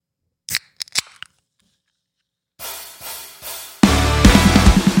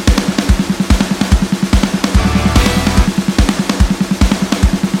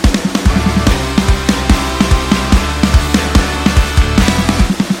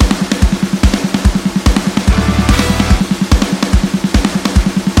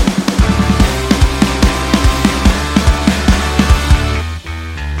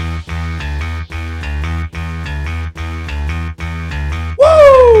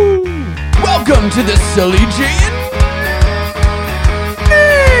Welcome to the Sully J and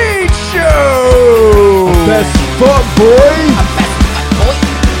Nate Show! Best fuck, boy!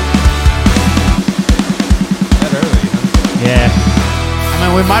 That early, huh? Yeah. I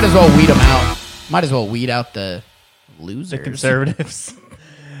mean, we might as well weed them out. Might as well weed out the losers. The conservatives.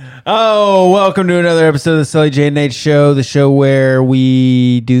 Oh, welcome to another episode of the Sully J and Nate Show, the show where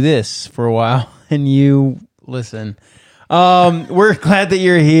we do this for a while and you listen. We're glad that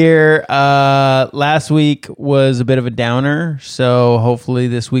you're here. Last week was a bit of a downer, so hopefully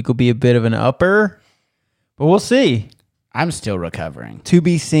this week will be a bit of an upper, but we'll see. I'm still recovering. To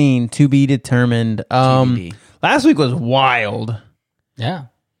be seen, to be determined. TBD. Last week was wild. Yeah.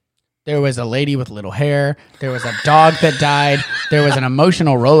 There was a lady with little hair. There was a dog that died. There was an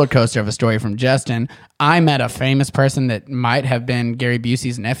emotional roller coaster of a story from Justin. I met a famous person that might have been Gary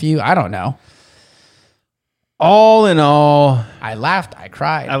Busey's nephew. I don't know. All in all, I laughed. I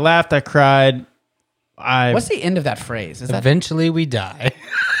cried. I laughed, I cried. What's the end of that phrase? Is that Eventually we die.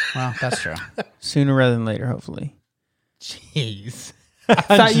 well? That's true. Sooner rather than later, hopefully. Jeez. I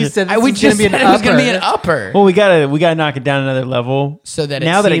thought you said this We was just going to be said an it was going to be an upper. upper, Well, we gotta knock it down another level so that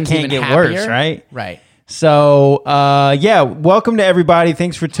now that it seems can't even get happier. worse, right? Right. So, yeah, welcome to everybody.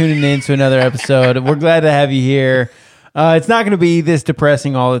 Thanks for tuning in to another episode. We're glad to have you here. It's not going to be this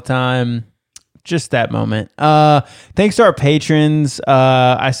depressing all the time. Just that moment. Thanks to our patrons.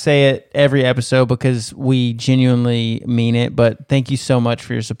 I say it every episode because we genuinely mean it. But thank you so much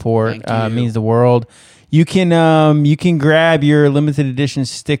for your support. Thank you. It means the world. You can grab your limited edition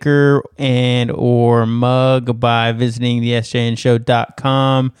sticker and or mug by visiting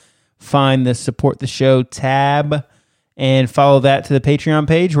thesjnshow.com. Find the support the show tab and follow that to the Patreon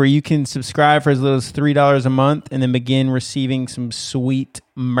page where you can subscribe for as little as $3 a month and then begin receiving some sweet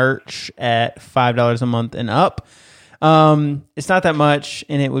merch at $5 a month and up. It's not that much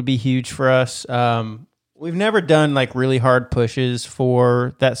and it would be huge for us. We've never done like really hard pushes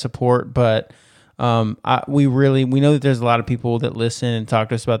for that support, but we know that there's a lot of people that listen and talk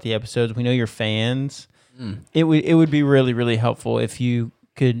to us about the episodes. We know you're fans. It would be really, really helpful if you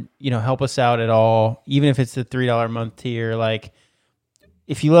could, help us out at all, even if it's the $3 a month tier. Like,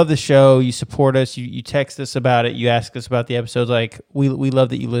 if you love the show, you support us, you text us about it, you ask us about the episodes. Like, we love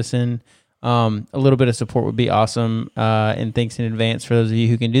that you listen. A little bit of support would be awesome. And thanks in advance for those of you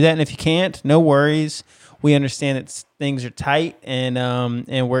who can do that. And if you can't, no worries. We understand that things are tight, and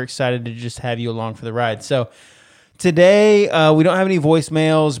we're excited to just have you along for the ride. So today, we don't have any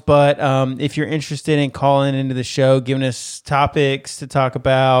voicemails, but if you're interested in calling into the show, giving us topics to talk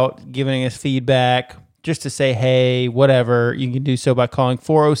about, giving us feedback, just to say hey, whatever, you can do so by calling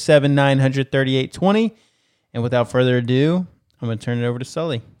 407-900-3820. And without further ado, I'm going to turn it over to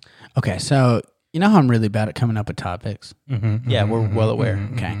Sully. Okay, so you know how I'm really bad at coming up with topics? Yeah, we're well aware.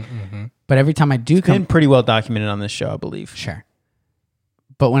 Okay. But every time I do Been pretty well documented on this show, I believe. Sure.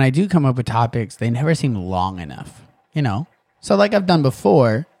 But when I do come up with topics, they never seem long enough, So like I've done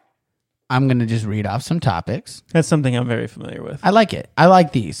before, I'm going to just read off some topics. That's something I'm very familiar with. I like it. I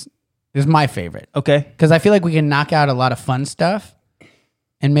like these. This is my favorite. Okay. Because I feel like we can knock out a lot of fun stuff,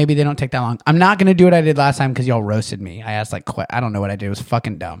 and maybe they don't take that long. I'm not going to do what I did last time because y'all roasted me. I asked I don't know what I did. It was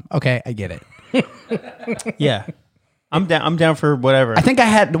fucking dumb. Okay, I get it. Yeah. I'm down for whatever. I think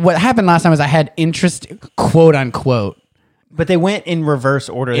what happened last time was I had interest, quote unquote. But they went in reverse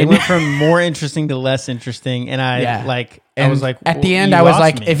order. They went from more interesting to less interesting, and I was like, at the end, I was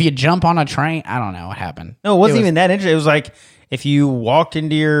like, if you jump on a train, I don't know what happened. No, it wasn't even that interesting. It was like if you walked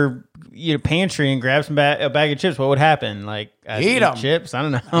into your pantry and grabbed a bag of chips, what would happen? Like Eat 'em. chips? I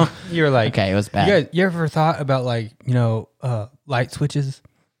don't know. You were like, Okay, it was bad. you ever thought about light switches?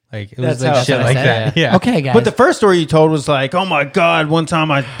 Like it was That's how like shit I like said that. it. Yeah. Okay, guys. But the first story you told was like, oh my God, one time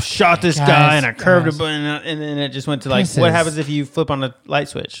I shot this guy and I curved guys. a button, and then it just went to like, This what is- happens if you flip on a light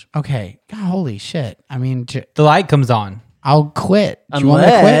switch? Okay. God, holy shit. I mean, The light comes on. I'll quit. Do you want me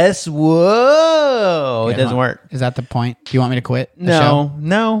to quit? Unless, whoa, it doesn't work. Is that the point? Do you want me to quit the show?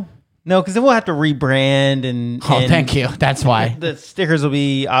 No, because then we'll have to rebrand and Oh, thank you. That's why. the stickers will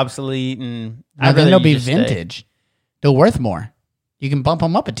be obsolete and I I'd think rather they'll you be just stay. vintage. They're worth more. You can bump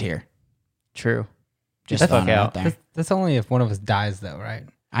them up a tier. True. Just Fuck throwing it out. there. That's only if one of us dies, though, right?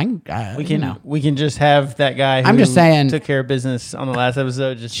 We can just have that guy who I'm just saying- took care of business on the last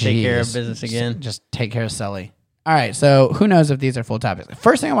episode just take care of business again. Just take care of Sully. All right, so who knows if these are full topics. The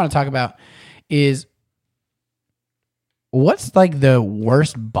first thing I want to talk about is what's like the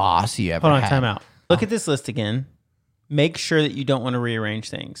worst boss you ever Hold on, had? time out. Look at this list again. Make sure that you don't want to rearrange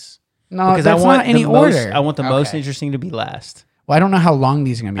things. No, Because that's I want not any the most, order. I want the most Okay. interesting to be last. Well, I don't know how long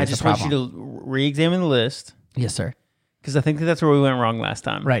these are going to be. I Is just the want problem. you to re-examine the list. Yes, sir. Because I think that's where we went wrong last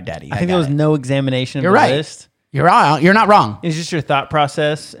time. Right, Daddy. I think there was no examination of You're the right. list. You're right. You're not wrong. It's just your thought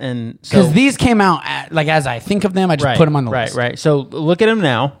process, and Because so these came out as I think of them, I just put them on the list. Right. So look at them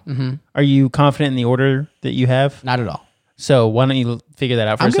now. Mm-hmm. Are you confident in the order that you have? Not at all. So why don't you figure that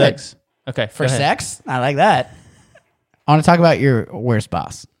out for I'm a good. sec? Okay. For sex, I like that. I want to talk about your worst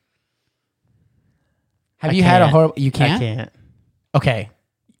boss. Have you had a horrible? You can't. I can't. Okay,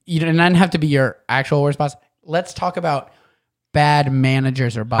 you don't have to be your actual worst boss. Let's talk about bad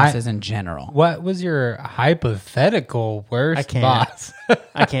managers or bosses in general. What was your hypothetical worst can't. boss?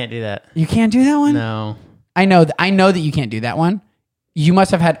 I can't do that. You can't do that one. No. I know. I know that you can't do that one. You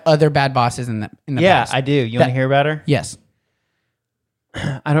must have had other bad bosses in the Yeah, past. I do. You want to hear about her? Yes.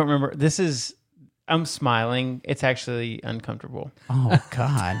 I don't remember. I'm smiling. It's actually uncomfortable. Oh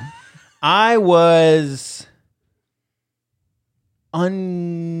God. I was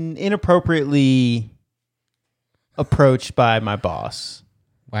inappropriately approached by my boss.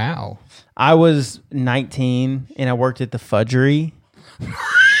 Wow. I was 19 and I worked at the Fudgery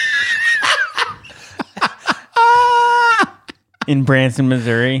in Branson,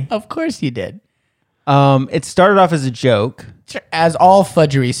 Missouri. Of course you did. It started off as a joke. As all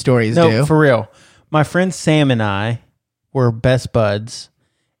fudgery stories No, do. for real. My friend Sam and I were best buds,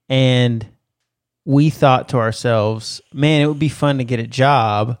 and we thought to ourselves, man, it would be fun to get a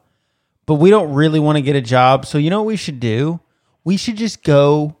job, but we don't really want to get a job. So you know what we should do? We should just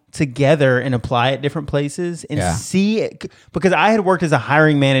go together and apply at different places and see it. Because I had worked as a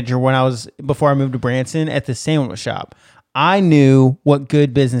hiring manager before I moved to Branson at the sandwich shop. I knew what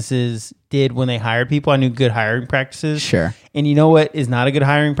good businesses did when they hired people. I knew good hiring practices. Sure. And you know what is not a good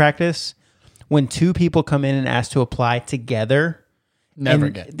hiring practice? When two people come in and ask to apply together. Never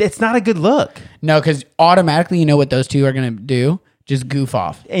and good. It's not a good look. No, because automatically you know what those two are going to do. Just goof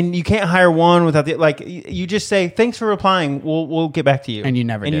off. And you can't hire one without the you just say, thanks for applying. We'll get back to you. And you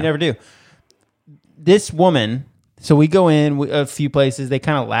never do. You never do. This woman, so we go in a few places, they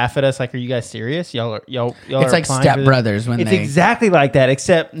kind of laugh at us like, are you guys serious? Y'all It's are like applying Step for this? Brothers when It's they exactly like that,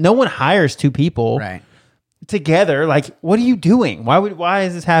 except no one hires two people right. together. Like, what are you doing? Why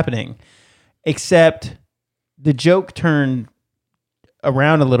is this happening? Except the joke turned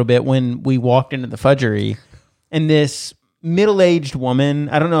around a little bit when we walked into the Fudgery, and this middle-aged woman,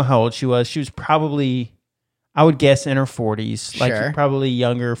 I don't know how old she was. She was probably, I would guess, in her 40s, Sure. like probably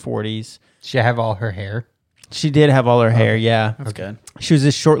younger 40s. She have all her hair. She did have all her hair, yeah. That's good. She was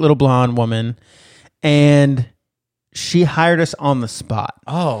this short little blonde woman, and she hired us on the spot.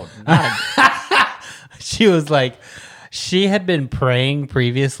 Oh, not She was like, she had been praying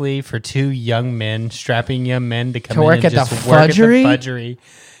previously for two strapping young men to come To in work and at the just work at the Fudgery? Fudgery.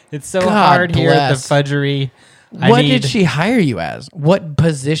 It's so God hard here at the bless. Fudgery. what did she hire you as? What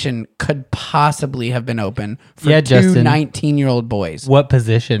position could possibly have been open for Yeah, two Justin. 19-year-old boys? What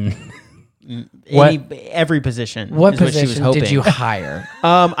position? Every position. What is what she was position hoping. did you hire?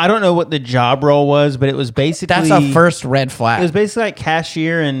 I don't know what the job role was, but it was basically That's a first red It flag. was basically like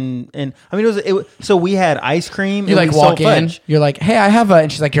cashier and I mean it was so we had ice cream. You and like we walk sold in, fudge. you're like, hey, I have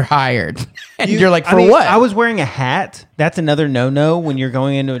and she's like, you're hired. And you're like, for I mean, what? I was wearing a hat. That's another no when you're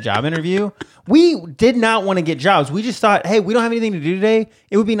going into a job interview. We did not want to get jobs. We just thought, hey, we don't have anything to do today.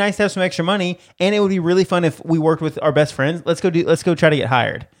 It would be nice to have some extra money, and it would be really fun if we worked with our best friends. Let's go try to get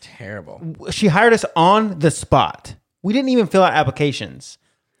hired. Terrible. She hired us on the spot. We didn't even fill out applications.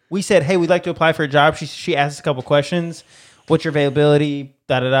 We said, hey, we'd like to apply for a job. She asked us a couple questions. What's your availability?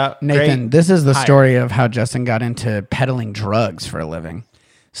 Da da da. Nathan, Great. this is the Hired. story of how Justin got into peddling drugs for a living.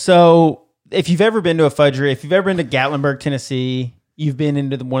 So if you've ever been to a Fudgery, if you've ever been to Gatlinburg, Tennessee, you've been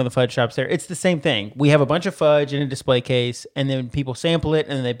into one of the fudge shops there. It's the same thing. We have a bunch of fudge in a display case, and then people sample it,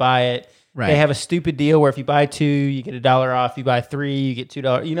 and then they buy it. Right. They have a stupid deal where if you buy two, you get $1 off. You buy three, you get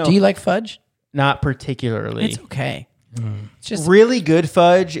 $2. You know, Do you like fudge? not particularly. It's okay. It's just Really good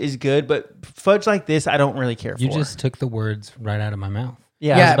fudge is good, but fudge like this, I don't really care You for. just took the words right out of my mouth.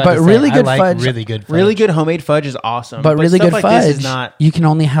 yeah, Yeah, I was about but to say, really I good like fudge- Really good fudge. really good homemade fudge is awesome. but really stuff good like fudge. this is not. You can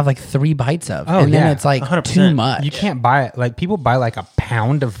only have like 3 bites of, Oh, and then yeah. it's like 100%. too much. You can't buy it. Like people buy like a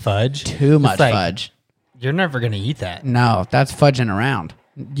pound of fudge. too It's much like, fudge. You're never gonna eat that. No, that's fudging around.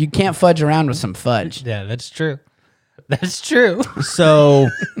 You can't fudge around with some fudge. Yeah, that's true. That's true. So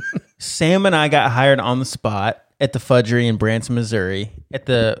Sam and I got hired on the spot at the Fudgery in Branson, Missouri, at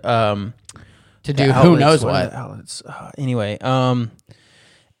the To do the who outlets. knows are what. the outlets? Anyway,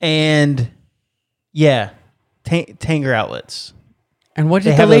 and yeah, Tanger outlets. And what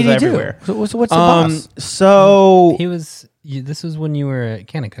They did the have those lady do? everywhere. So what's the boss? So This was when you were at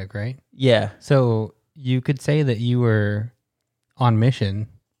Kanakuk, right? yeah, So you could say that you were on mission.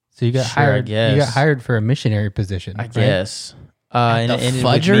 So you got Sure, I hired. You got guess. hired for a missionary position. I right? guess. And the it ended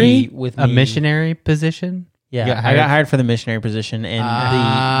fudgery? with A me. missionary position. Yeah, You got I hired- got hired for the missionary position and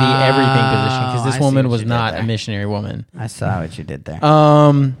the everything position because I this see woman what was you did not there. a missionary woman. I saw what you did there.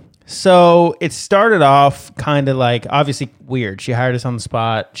 So it started off kind of like obviously weird. She hired us on the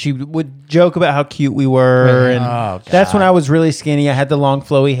spot. She would joke about how cute we were, Really? and Oh, that's when God. I was really skinny. I had the long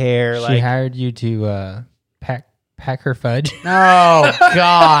flowy hair. She Like hired you to pack her fudge. Oh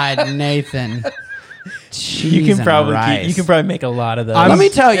God, Nathan. you can probably make a lot of those. Let me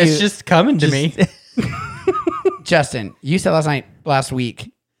tell you, It's just coming to me. Justin, you said last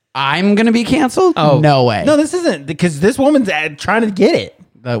week, I'm gonna be canceled. Oh No way. No, this isn't because this woman's trying to get it.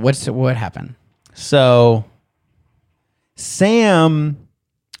 What happened? So Sam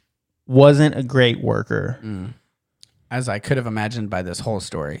wasn't a great worker. As I could have imagined by this whole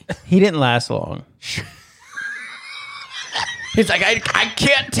story. He didn't last long. He's like, I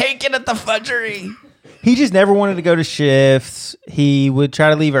can't take it at the fudgery. He just never wanted to go to shifts. He would try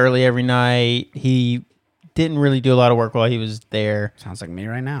to leave early every night. He didn't really do a lot of work while he was there. Sounds like me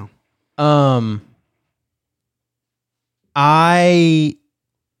right now. I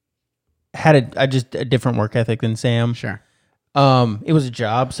had a different work ethic than Sam. Sure. It was a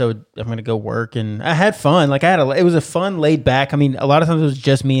job, so I'm gonna go work, and I had fun. Like it was a fun, laid back. I mean, a lot of times it was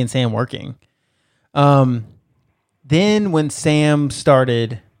just me and Sam working. Then when Sam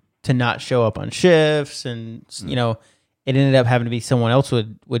started to not show up on shifts, and you know, it ended up having to be someone else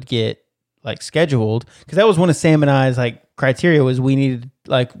would get like scheduled because that was one of Sam and I's like criteria was we needed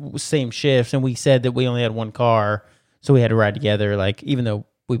like same shifts, and we said that we only had one car, so we had to ride together. Like even though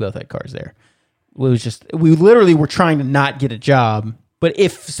we both had cars there. We literally were trying to not get a job, but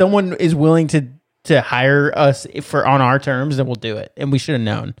if someone is willing to hire us on our terms, then we'll do it. And we should have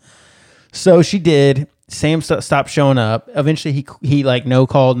known. So she did. Sam stopped showing up. Eventually he like no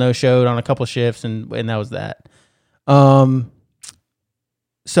called, no showed on a couple shifts and that was that.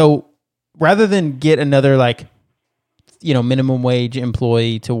 So rather than get another like, you know, minimum wage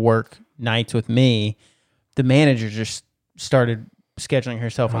employee to work nights with me, the manager just started scheduling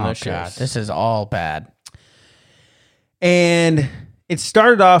herself on those shifts. This is all bad. And it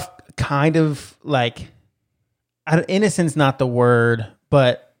started off kind of like, innocent's not the word,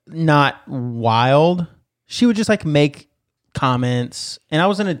 but not wild. She would just like make comments, and I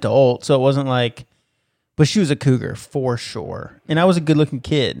was an adult, so it wasn't like, but she was a cougar for sure. And I was a good looking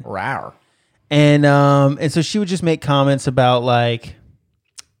kid. Rawr. And so she would just make comments about like,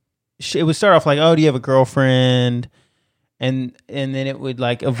 it would start off like, oh, do you have a girlfriend? And then it would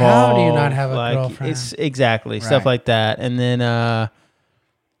like evolve. How do you not have a like, girlfriend? It's exactly Right. stuff like that. And then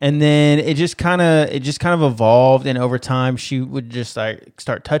it just kind of evolved. And over time, she would just like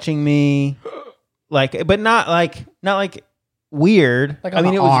start touching me, like, but not like weird. Like on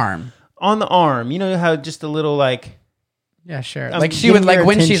the it was arm. on the arm. You know how just a little like, Yeah, sure. I'm Like she would getting like your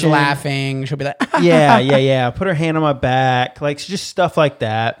when she's attention. laughing, she'll be like, yeah. Put her hand on my back, like just stuff like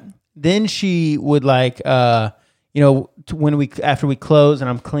that. Then she would like, after we close and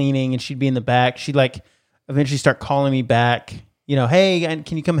I'm cleaning and she'd be in the back, she'd like eventually start calling me back, you know, hey,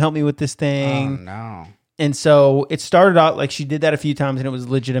 can you come help me with this oh thing? no. And so it started out like she did that a few times and it was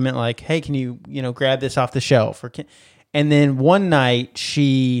legitimate. Like, hey, can you, grab this off the shelf? And then one night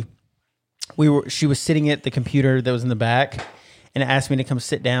she was sitting at the computer that was in the back and asked me to come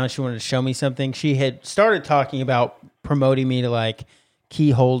sit down. She wanted to show me something. She had started talking about promoting me to like key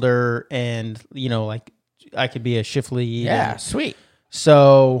holder and, like I could be a shift lead. Yeah, And sweet.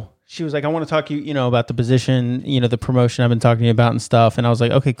 so she was like, I want to talk to you, about the position, the promotion I've been talking to you about and stuff. And I was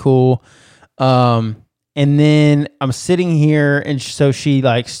like, okay, cool. And then I'm sitting here and so she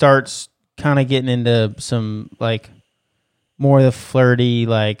like starts kind of getting into some like more of the flirty,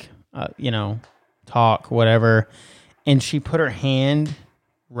 like, talk, whatever. And she put her hand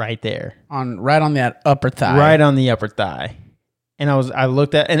right there. Right on that upper thigh. Right on the upper thigh. And I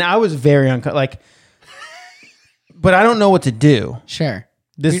looked at, and I was very but I don't know what to do. Sure.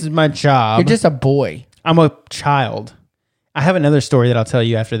 This is my job. You're just a boy. I'm a child. I have another story that I'll tell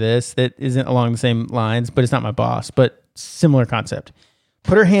you after this that isn't along the same lines, but it's not my boss, but similar concept.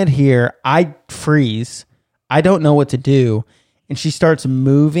 Put her hand here. I freeze. I don't know what to do. And she starts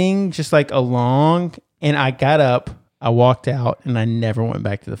moving just like along. And I got up, I walked out, and I never went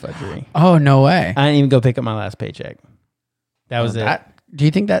back to the fudgery. Oh, no way. I didn't even go pick up my last paycheck. That was it. Do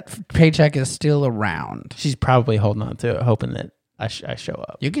you think that paycheck is still around? She's probably holding on to it, hoping that I show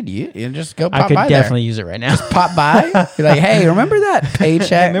up. You could you just go pop I could by definitely use it right now. there. Pop by. You're like, hey, remember that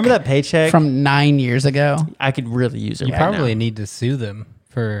paycheck? Remember that paycheck? from 9 years ago? I could really use it You right probably now. need to sue them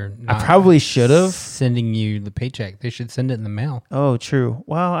for I not probably should have. sending you the paycheck. They should send it in the mail. Oh, true.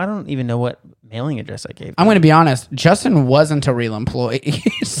 Well, I don't even know what mailing address I gave. I'm going to be honest. Justin wasn't a real employee.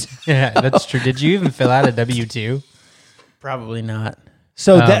 Yeah, that's true. Did you even fill out a W-2? Probably not.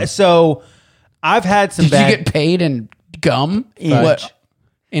 So I've had some Did bad. you get paid in gum? Fudge. What?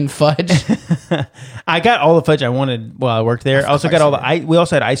 In fudge? I got all the fudge I wanted while I worked there. I also got all the. We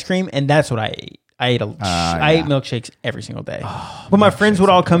also had ice cream, and that's what I ate. I ate milkshakes every single day. But my friends would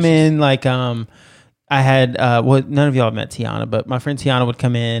all come in. Like I had none of y'all have met Tiana, but my friend Tiana would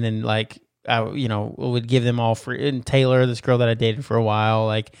come in and like I would give them all free. And Taylor, this girl that I dated for a while,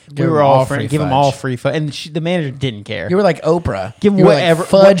 like we were all friends. Give them all free fudge, and the manager didn't care. You were like Oprah. Give them You were whatever like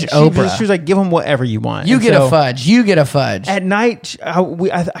fudge Oprah. She was like, give them whatever you want. You And get so a fudge. You get a fudge. at night. I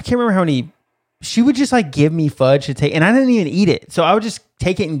can't remember how many. She would just like give me fudge to take, and I didn't even eat it. So I would just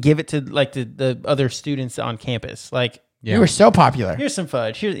take it and give it to like the other students on campus. Like, Yeah. You were so popular. here's some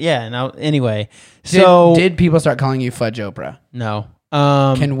fudge. Anyway. Did, So did people start calling you Fudge Oprah? no.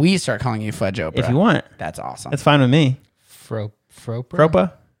 Can we start calling you Fudge Oprah? if you want, That's awesome. that's fine with me. Fropra?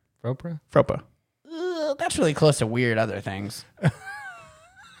 Fropa, Fropra? Fropa. That's really close to weird other things.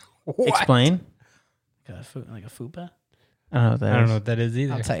 Explain. Like a fupa? I don't know what that I don't is. know what that is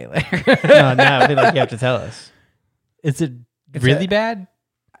either. I'll tell you later. No, I feel like you have to tell us. Is it It's really a- bad?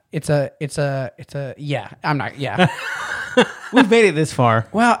 Yeah, I'm not, yeah. We've made it this far.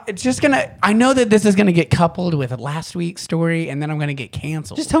 Well, it's just I know that this is gonna get coupled with last week's story and then I'm gonna get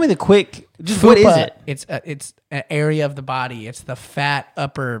canceled. Just tell me the quick. Just what is Fupa, it? It's an area of the body. It's the fat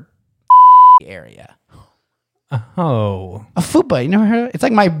upper area. Oh. A fupa, you never heard of it? It's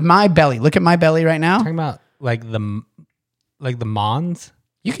like my belly. Look at my belly right now. Talking about like the Mons?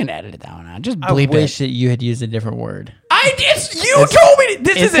 You can edit that one out. Just I bleep wish it. that you had used a different word. You told me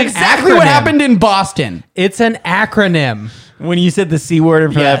this it's is an exactly what acronym. happened in Boston. It's an acronym. When you said the C word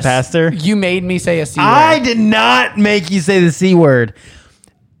in front of that pastor, You made me say a C I word. did not make you say the C word.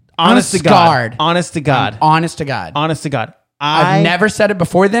 Honest to scarred. God. Honest to God. Honest to God. Honest to God. I've never said it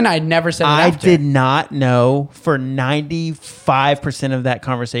before then. I'd never said it I after. did not know for 95% of that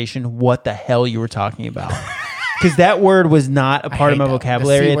conversation what the hell you were talking about. Because that word was not a part of hate my that. The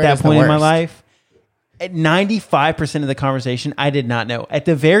vocabulary C at word that is the point in my worst. life. At 95% of the conversation, I did not know. At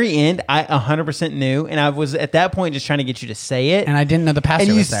the very end, I 100% knew. And I was at that point just trying to get you to say it. And I didn't know the pastor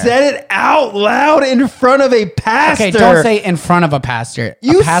And you was there. said it out loud in front of a pastor. Okay, don't say in front of a pastor.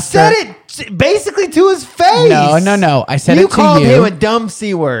 You a pastor, said it basically to his face. No. I said you it to called you. him a dumb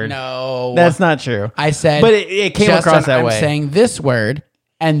C word. No. That's not true. I said, But it came Justin, across that I'm way. saying this word,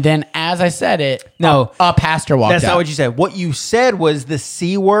 and then as I said it, No. a pastor walked That's up. not what you said. What you said was the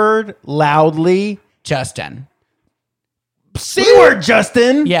C word loudly. Justin. C word,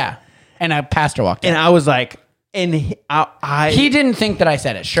 Justin. Yeah. And a pastor walked And up. I was like, and He didn't think that I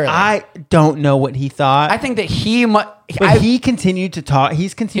said it, surely. I don't know what he thought. I think that but he continued to talk.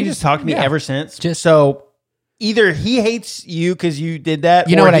 He's continued to talk to me yeah. ever since. So either he hates you because you did that,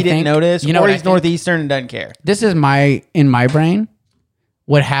 You know or what he I didn't think? notice, You know or what I he's think? Northeastern and doesn't care. This is in my brain.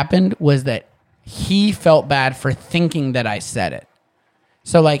 What happened was that he felt bad for thinking that I said it.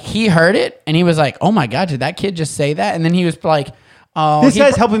 So like he heard it and he was like, "Oh my God, did that kid just say that?" And then he was like, "Oh, This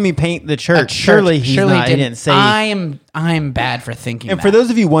guy's helping me paint the church. Surely he's not. He didn't say. I'm bad for thinking." And that. for those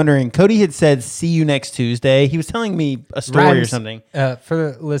of you wondering, Cody had said, "See you next Tuesday." He was telling me a story or Rhymes- something. For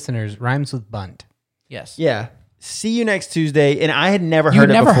the listeners, rhymes with bunt. yes, Yeah. See you next Tuesday, and I had never You heard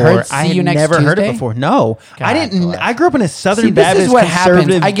it never before. heard I see had you next never heard it Tuesday? before. No, I God didn't. bless. I grew up in a Southern See, this is Baptist what happens.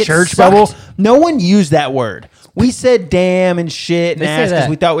 conservative I get church sucked. bubble. No one used that word. We said "damn" and shit and They say ass because that.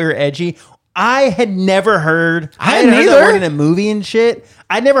 we thought we were edgy. I had never heard. I had hadn't heard that either. word in a movie and shit.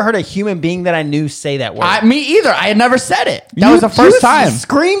 I'd never heard a human being that I knew say that word. me either. I had never said it. That was the first You time.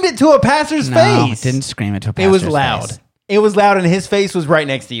 Screamed it to a pastor's No, face. didn't scream it to a It pastor's was loud. face. It was loud, and his face was right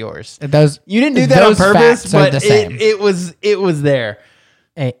next to yours. Those You didn't do that on those purpose, facts are but the same. it was there.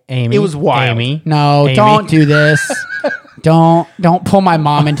 Amy. It was wild. Amy. No, Amy. don't do this. don't pull my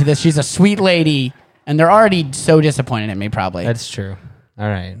mom into this. She's a sweet lady, and they're already so disappointed in me. Probably. That's true. All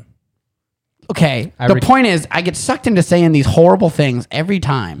right. Okay. The point is, I get sucked into saying these horrible things every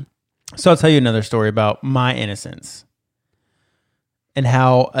time. So I'll tell you another story about my innocence and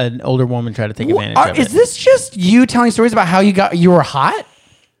how an older woman tried to take advantage of it. Is this just you telling stories about how you were hot?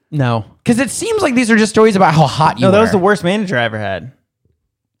 No. Because it seems like these are just stories about how hot you No, were. that was the worst manager I ever had.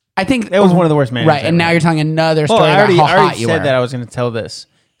 I think That was one of the worst managers. Right, and now you're telling another story Well, I about how hot already you said were. that I was going to tell this.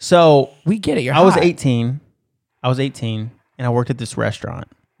 So We get it. You're I was hot. 18. I was 18, and I worked at this restaurant.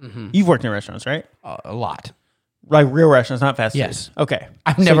 You've worked in restaurants, right? A lot. Like real restaurants, not fast food. Yes. Okay.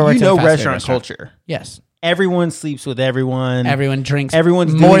 I've never so worked you at a know fast food restaurant restaurant. culture. Yes. everyone sleeps with everyone. Everyone drinks.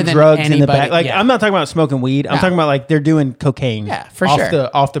 Everyone's more doing than drugs anybody. in the back. Like yeah. I'm not talking about smoking weed. I'm No. talking about like they're doing cocaine. Yeah, for off sure.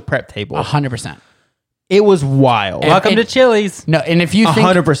 off the prep table. 100%. It was wild. Welcome to Chili's. No, and if you think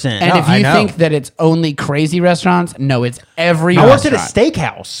 100%. and No, if I you know. think that it's only crazy restaurants, no, it's every I worked at restaurant. a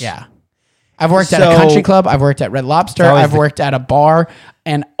steakhouse. Yeah. I've worked at So- a country club. I've worked at Red Lobster. always I've the- worked at a bar,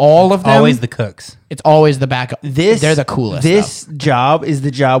 and all of them. Always the cooks. It's always the backup. They're the coolest. This job is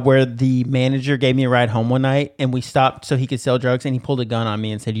the job where the manager gave me a ride home one night, and we stopped so he could sell drugs, and he pulled a gun on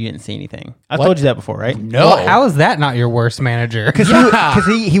me and said, "You didn't see anything." I told you that before, right? though. No. Well, how is that not your worst manager? Because Yeah.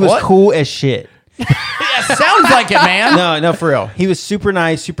 he was What? cool as shit. Yeah, sounds like it, man. No, for real. He was super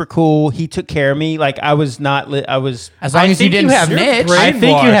nice, super cool. He took care of me. Like I was not. I was. As long as you didn't have snitch. I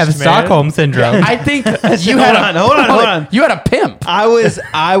think you have brainwashed, man. Stockholm syndrome. I think you Hold had on, hold on. You had a pimp. I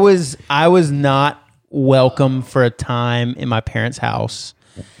was not welcome for a time in my parents' house.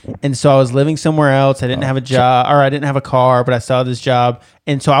 And so I was living somewhere else. I didn't have a job, or I didn't have a car, but I saw this job.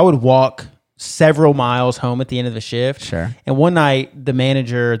 And so I would walk several miles home at the end of the shift. Sure. And one night,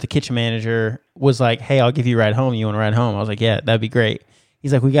 the kitchen manager was like, "Hey, I'll give you a ride home. You want to ride home?" I was like, "Yeah, that'd be great."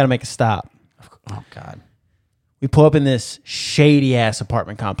 He's like, "We got to make a stop." Oh God. We pull up in this shady ass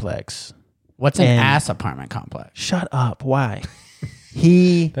apartment complex. What's an And- ass apartment complex? Shut up. Why?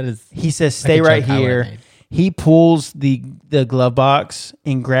 He is he says, like "Stay a right joke I would've here." made. He pulls the glove box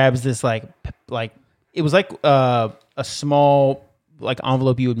and grabs this like it was like a small like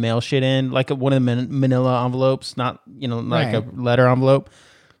envelope you would mail shit in, like one of the manila envelopes, not like a Right. letter envelope.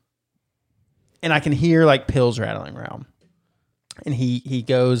 And I can hear like pills rattling around. And he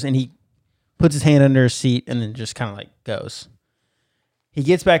goes and he puts his hand under his seat and then just kind of like goes. He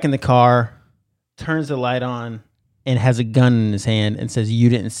gets back in the car, turns the light on, and has a gun in his hand and says, "You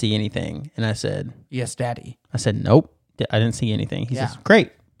didn't see anything." And I said, Yes, daddy. "Nope, I didn't see anything." He Yeah. says,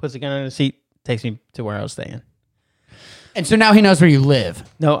 "Great." Puts the gun under the seat, takes me to where I was staying. And so now he knows where you live.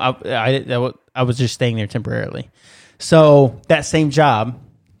 No, I was just staying there temporarily. So that same job,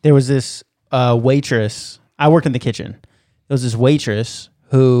 there was this waitress. I worked in the kitchen. There was this waitress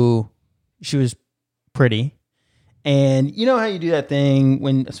who, she was pretty, and you know how you do that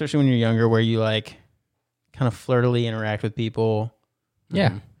thing especially when you're younger, where you like kind of flirtily interact with people.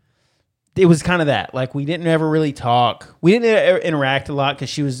 Yeah. It was kind of that. Like we didn't ever really talk. We didn't ever interact a lot because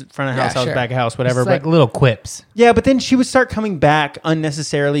she was front of house, Yeah, I was sure. back of house, whatever. It's like But little quips. yeah, but then she would start coming back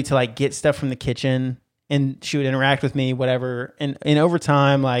unnecessarily to like get stuff from the kitchen, and she would interact with me, whatever. And over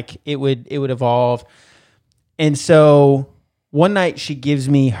time, like it would evolve. And so one night she gives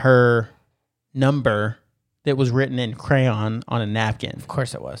me her number that was written in crayon on a napkin, Of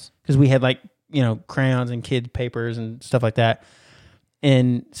course it was. because we had like crayons and kid papers and stuff like that,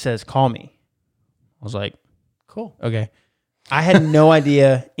 and says, "Call me." I was like, Cool. okay. I had no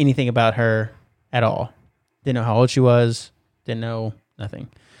idea anything about her at all. Didn't know how old she was. Didn't know nothing.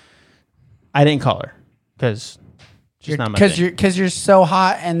 I didn't call her because just not my thing. Because you're so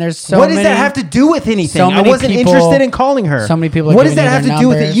hot and there's so What does many, that have to do with anything? so I many wasn't people- interested in calling her. so many people are What does giving that you have their to do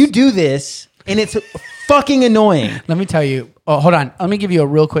with it? numbers. You do this, and it's fucking annoying. Let me tell you. Oh, hold on. Let me give you a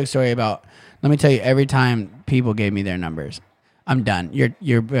real quick story about. Let me tell you. Every time people gave me their numbers, I'm done.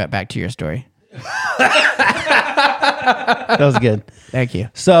 You're back to your story. That was good. Thank you.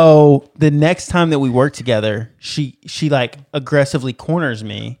 So the next time that we work together, she like aggressively corners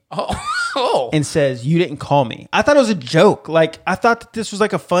me Oh. and says, "You didn't call me." I thought it was a joke. Like I thought that this was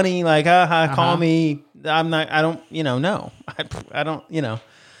like a funny, like, call me. I'm not. I don't. No. I don't.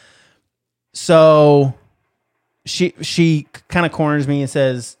 So she kind of corners me and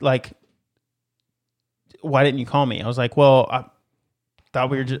says, like, "Why didn't you call me?" I was like, "Well, I thought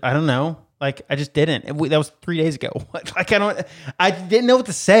we were just. I don't know. Like, I just didn't. That was 3 days ago. Like, I didn't know what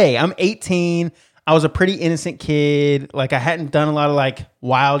to say. I'm 18. I was a pretty innocent kid. Like, I hadn't done a lot of like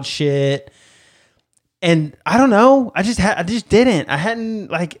wild shit. And I don't know. I just didn't. I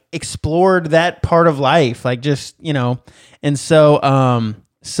hadn't like explored that part of life. Like, just, and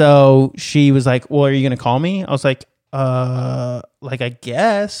so she was like, "Well, are you going to call me?" I was like, I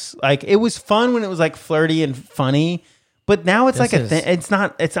guess. Like, it was fun when it was like flirty and funny. But now it's like a thing. It's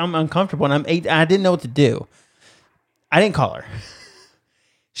not. I'm uncomfortable, and I'm 8. I didn't know what to do. I didn't call her.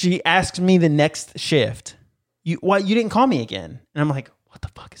 She asked me the next shift, You didn't call me again?" And I'm like, "What the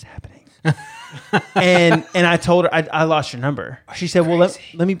fuck is happening?" and I told her I lost your number. She said, "Well,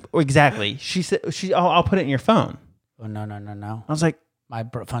 let me exactly." She said, I'll put it in your phone." Oh no. I was like, My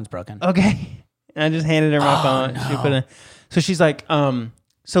phone's broken. "Okay." And I just handed her my phone. no. She put it. So she's like,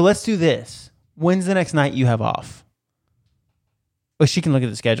 "So let's do this. When's the next night you have off?" Well, she can look at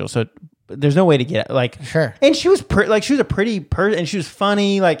the schedule. So there's no way to get like Sure. And she was she was a pretty person, and she was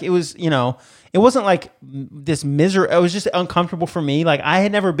funny. Like it was, it wasn't like this misery. It was just uncomfortable for me. Like I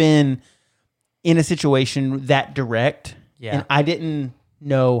had never been in a situation that direct, and I didn't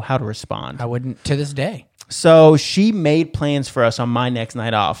know how to respond. I wouldn't to this day. So she made plans for us on my next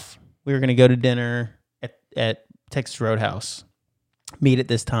night off. We were going to go to dinner at Texas Roadhouse. Meet at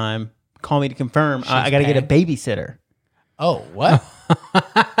this time. Call me to confirm. I got to get a babysitter. Oh, what?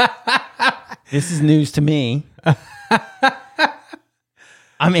 This is news to me.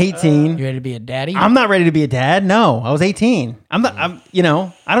 I'm 18. You ready to be a daddy? I'm not ready to be a dad. No, I was 18. I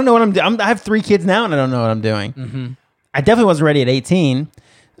don't know what I'm doing. I have 3 kids now, and I don't know what I'm doing. Mm-hmm. I definitely wasn't ready at 18.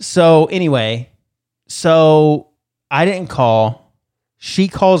 So anyway, I didn't call. She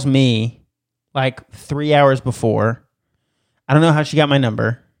calls me like 3 hours before. I don't know how she got my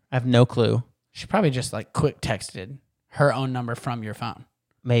number. I have no clue. She probably just like quick texted her own number from your phone.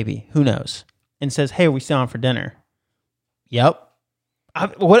 Maybe. Who knows? And says, "Hey, are we still on for dinner?" Yep.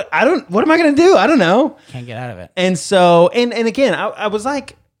 What am I going to do? I don't know. Can't get out of it. And so, and again, I was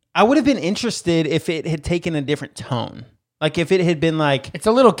like, I would have been interested if it had taken a different tone. Like if it had been like, It's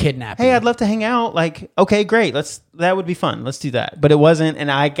a little kidnapping. "Hey, I'd love to hang out." Like, okay, great. That would be fun. Let's do that. But it wasn't.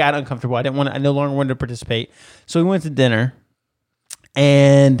 And I got uncomfortable. I no longer wanted to participate. So we went to dinner,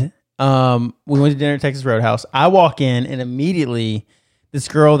 and we went to dinner at Texas Roadhouse. I walk in, and immediately this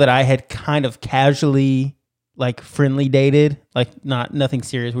girl that I had kind of casually like friendly dated, like nothing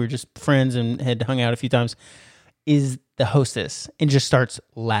serious. We were just friends and had hung out a few times, is the hostess and just starts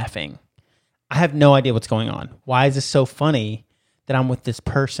laughing. I have no idea what's going on. Why is this so funny that I'm with this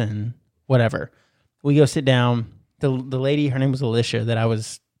person? Whatever. We go sit down. The lady, her name was Alicia, that I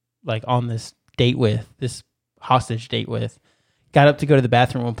was like on this date with, this hostage date with, got up to go to the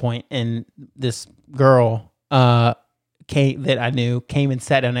bathroom at one point, and this girl that I knew came and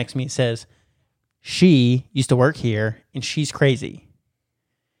sat down next to me and says, "She used to work here, and she's crazy."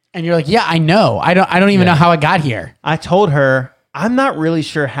 And you're like, "Yeah, I know. I don't even know how I got here." I told her, "I'm not really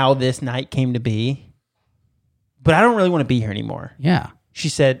sure how this night came to be, but I don't really want to be here anymore." Yeah. She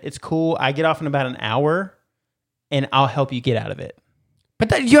said, "It's cool. I get off in about an hour, and I'll help you get out of it."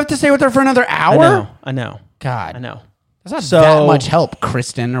 But you have to stay with her for another hour? I know. God. I know. That's not that much help,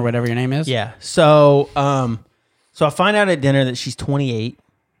 Kristen, or whatever your name is. Yeah. So I find out at dinner that she's 28.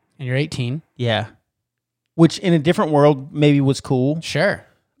 And you're 18. Yeah. Which in a different world maybe was cool. Sure.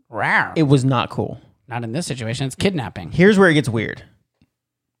 Rawr. It was not cool. Not in this situation. It's kidnapping. Here's where it gets weird.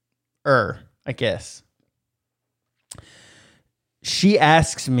 I guess. She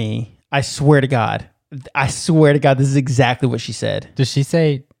asks me, I swear to God, this is exactly what she said. Does she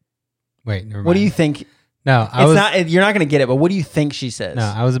say? Wait, never mind. What do you think? No, You're not going to get it, but what do you think she says? No,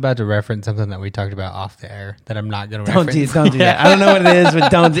 I was about to reference something that we talked about off the air that I'm not going to reference. Don't do that. I don't know what it is, but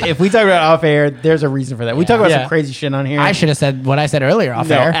don't. If we talk about off air, there's a reason for that. We talk about some crazy shit on here. I should have said what I said earlier off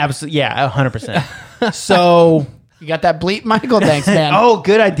No, air. absolutely. Yeah, 100%. So You got that bleep, Michael? Thanks, man. oh,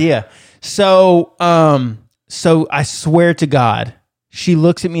 good idea. So I swear to God, she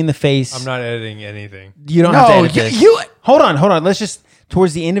looks at me in the face. I'm not editing anything. You don't have to edit this. Hold on. Let's just,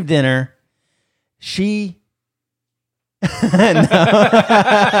 towards the end of dinner, she...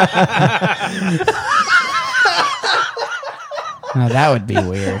 No, that would be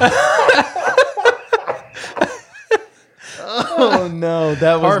weird. Oh, no.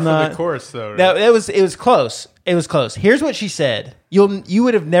 That was Par not... for the course, though. Right? It was close. It was close. Here's what she said. You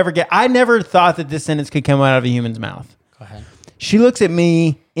would have never I never thought that this sentence could come out of a human's mouth. Go ahead. She looks at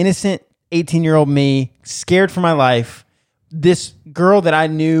me, innocent 18-year-old me, scared for my life. This girl that I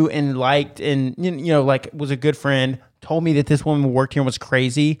knew and liked and like was a good friend told me that this woman who worked here was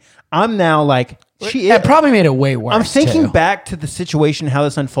crazy. I'm now like, It probably made it way worse. I'm thinking too. back to the situation, how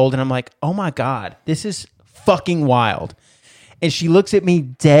this unfolded, and I'm like, oh my God, this is fucking wild. And she looks at me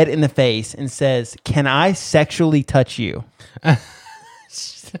dead in the face and says, "Can I sexually touch you?" I'm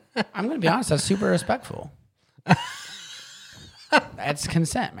going to be honest. That's super respectful. That's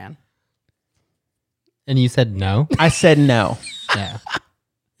consent, man. And you said no? I said no. Yeah.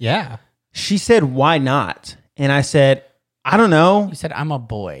 Yeah. She said, "Why not?" And I said, "I don't know." You said, "I'm a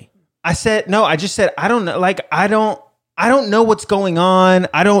boy." I said, no, I just said, "I don't know. Like, I don't know what's going on.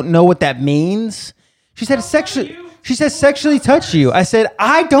 I don't know what that means." She said, She says, "Sexually touch you." I said,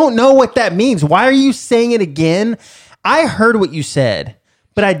 "I don't know what that means. Why are you saying it again? I heard what you said,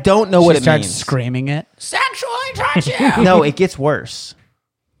 but I don't know what it starts means." screaming it. Sexually touch you. No, it gets worse.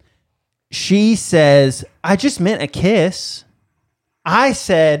 She says, "I just meant a kiss." I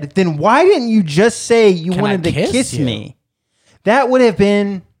said, "Then why didn't you just say you Can wanted I to kiss you? me? That would have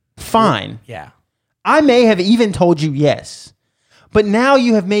been fine. Yeah. I may have even told you yes. But now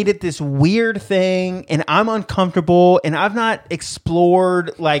you have made it this weird thing, and I'm uncomfortable, and I've not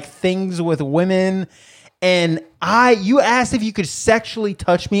explored like things with women. And you asked if you could sexually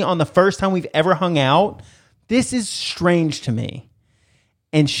touch me on the first time we've ever hung out. This is strange to me.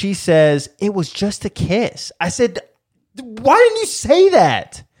 And she says, it was just a kiss. I said, why didn't you say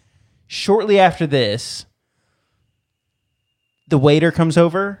that? Shortly after this, the waiter comes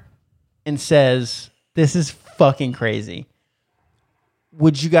over and says, this is fucking crazy.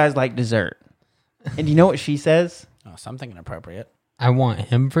 Would you guys like dessert? And you know what she says? Oh, something inappropriate. I want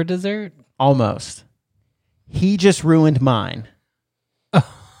him for dessert. Almost. He just ruined mine.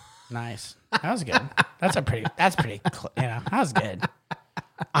 Nice. That was good. That was good.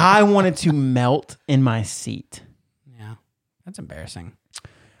 I wanted to melt in my seat. Yeah. That's embarrassing.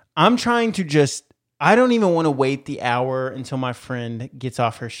 I'm trying to I don't even want to wait the hour until my friend gets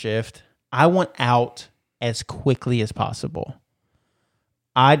off her shift. I want out as quickly as possible.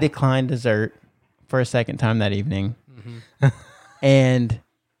 I declined dessert for a second time that evening. Mm-hmm. And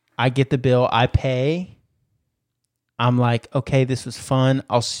I get the bill. I pay. I'm like, okay, this was fun.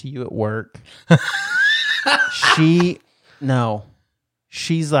 I'll see you at work.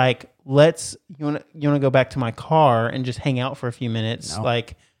 She's like, you want to go back to my car and just hang out for a few minutes? No.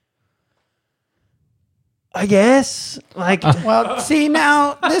 Like, I guess. Like, Well, see,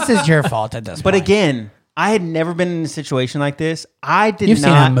 now this is your fault at this but point. again, I had never been in a situation like this. You've seen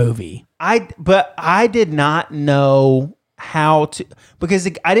a movie. But I did not know how to, because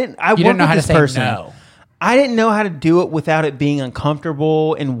I You didn't know how to say person. no. I didn't know how to do it without it being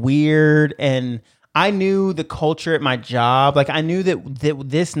uncomfortable and weird. And I knew the culture at my job. Like, I knew that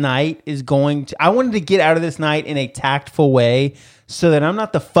this night is I wanted to get out of this night in a tactful way so that I'm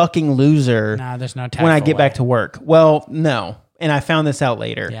not the fucking loser No, there's no when I tactful get back way. to work. Well, no. And I found this out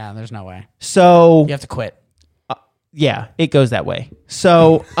later. Yeah, there's no way. So You have to quit. yeah, it goes that way.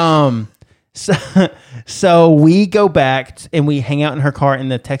 So, so we go back and we hang out in her car in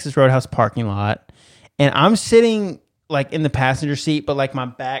the Texas Roadhouse parking lot. And I'm sitting like in the passenger seat, but like my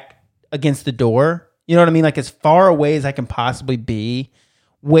back against the door. You know what I mean? Like as far away as I can possibly be,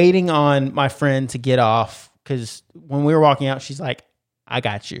 waiting on my friend to get off. Because when we were walking out, she's like, I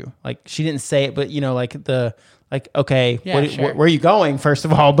got you. Like she didn't say it, but you know, okay, Yeah, sure. where are you going, first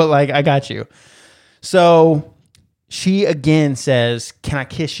of all? But like, I got you. So she again says, can I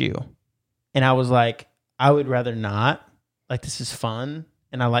kiss you? And I was like, I would rather not. Like, this is fun.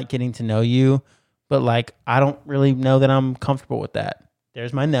 And I like getting to know you. But like, I don't really know that I'm comfortable with that.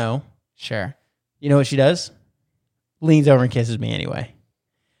 There's my no. Sure. You know what she does? Leans over and kisses me anyway.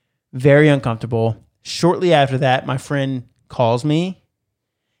 Very uncomfortable. Shortly after that, my friend calls me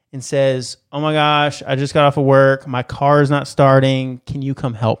and says, oh my gosh, I just got off of work. My car is not starting. Can you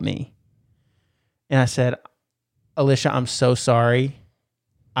come help me? And I said, Alicia, I'm so sorry.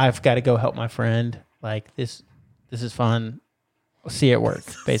 I've got to go help my friend. Like this is fun. I'll see you at work,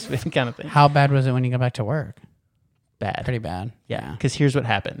 basically, kind of thing. How bad was it when you got back to work? Bad. Pretty bad. Yeah, because here's what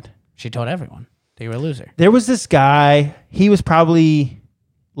happened. She told everyone that you were a loser. There was this guy. He was probably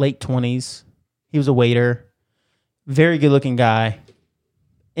late 20s. He was a waiter. Very good looking guy.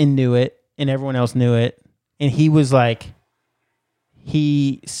 And knew it. And everyone else knew it. And he was like,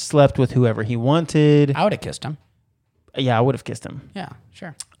 he slept with whoever he wanted. I would have kissed him. Yeah, I would have kissed him. Yeah,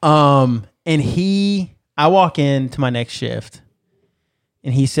 sure. And I walk into my next shift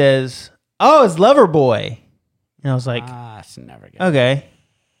and he says, oh, it's Loverboy. And I was like, It's never good. okay.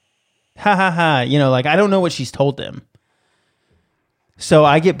 Ha ha ha. You know, like I don't know what she's told them. So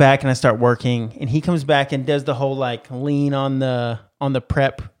I get back and I start working and he comes back and does the whole like lean on the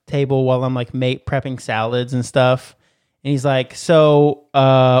prep table while I'm like prepping salads and stuff. And he's like, so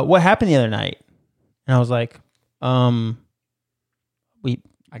what happened the other night? And I was like,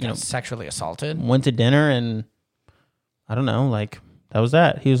 I got sexually assaulted. went to dinner and I don't know, like that was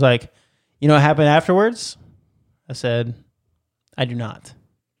that. He was like, you know what happened afterwards? I said, I do not.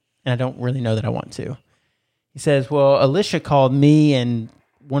 And I don't really know that I want to. He says, well, Alicia called me and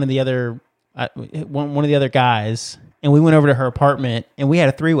one of the other guys and we went over to her apartment and we had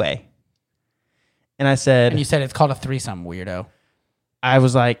a three-way. And I said, And you said it's called a threesome, weirdo. I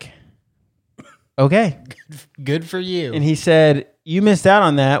was like, okay. Good for you. And he said, you missed out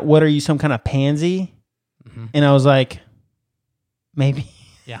on that. What are you, some kind of pansy? Mm-hmm. And I was like, maybe.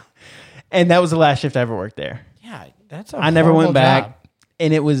 Yeah. And that was the last shift I ever worked there. Yeah, that's I never went horrible back. job.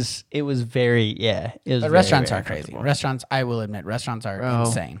 And it was very, yeah. It was But very, restaurants very are crazy. uncomfortable. Restaurants, I will admit, restaurants are Bro.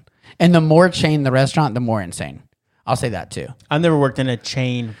 insane. And the more chain the restaurant, the more insane. I'll say that too. I've never worked in a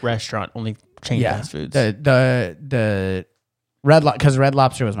chain restaurant, only chain fast foods. The Red Lobster, because Red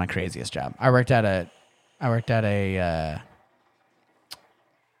Lobster was my craziest job. I worked at a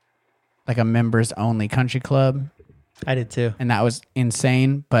like a members only country club, I did too. and that was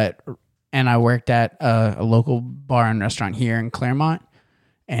insane. And I worked at a local bar and restaurant here in Claremont,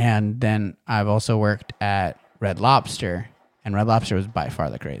 and then I've also worked at Red Lobster, and Red Lobster was by far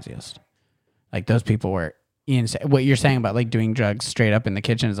the craziest. Like those people were insane. What you're saying about like doing drugs straight up in the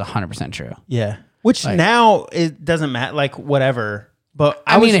kitchen is 100% true. Yeah. Which Like- now it doesn't matter, like whatever. But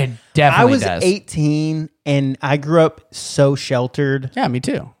I mean, it definitely I was does. 18 and I grew up so sheltered. Yeah, me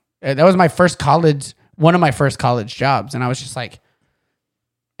too. That was one of my first college jobs, and I was just like,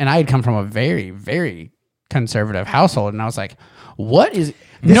 and I had come from a very, very conservative household, and I was like, what is?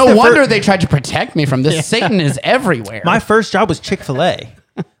 No the wonder they tried to protect me from this. Satan is everywhere. My first job was Chick-fil-A.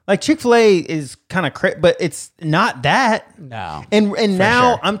 Like Chick-fil-A is kind of but it's not that. No. And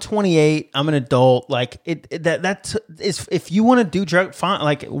now sure. I'm 28. I'm an adult. Like that is if you want to do drug, fine.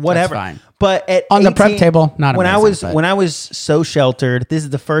 Like whatever. fine. But at On the prep 18, table, not when amazing, but- when I was so sheltered. This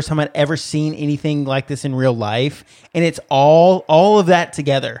is the first time I'd ever seen anything like this in real life, and it's all of that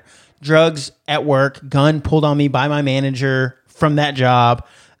together. Drugs at work, gun pulled on me by my manager from that job.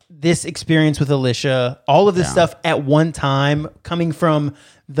 This experience with Alicia, all of this stuff at one time, coming from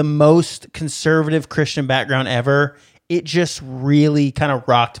the most conservative Christian background ever, it just really kind of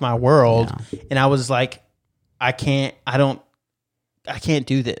rocked my world. And I was like, I can't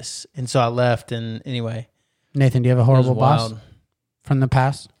do this. And so I left. And anyway, Nathan, do you have a it was horrible boss wild. from the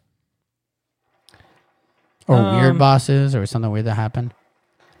past? Or weird bosses or something weird that happened?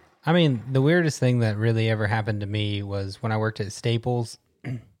 I mean, the weirdest thing that really ever happened to me was when I worked at Staples.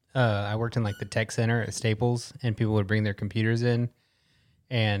 I worked in like the tech center at Staples, and people would bring their computers in.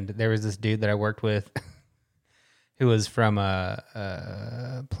 And there was this dude that I worked with who was from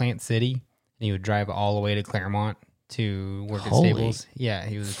Plant City, and he would drive all the way to Claremont to work Holy. at Staples. Yeah,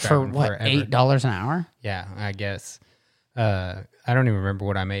 he was For driving what, forever. $8 an hour? Yeah, I guess. I don't even remember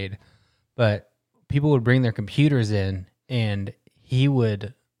what I made, but people would bring their computers in, and he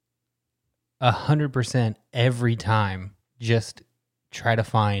would 100% every time just try to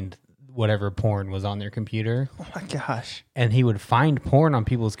find whatever porn was on their computer. Oh my gosh. And he would find porn on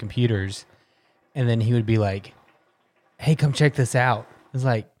people's computers, and then he would be like, hey, come check this out. It's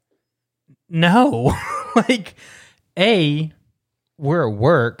like, no. Like, A, we're at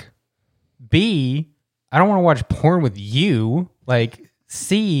work. B, I don't want to watch porn with you. Like,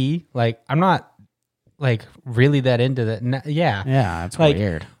 C, like, I'm not, like, really that into that. Yeah. Yeah, that's Like,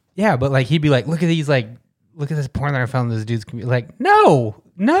 weird. Yeah, but, like, he'd be like, look at these, like, look at this porn that I found on this dude's computer. Like, no.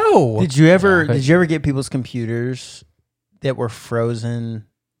 Did you ever get people's computers that were frozen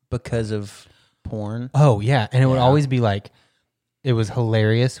because of porn? Oh, yeah. And it would always be like, it was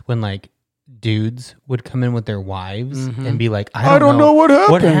hilarious when like dudes would come in with their wives and be like, I don't know what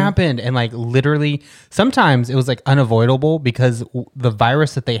happened. What happened? And like literally, sometimes it was like unavoidable because the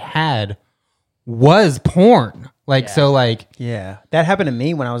virus that they had was porn. Like, so like, Yeah. That happened to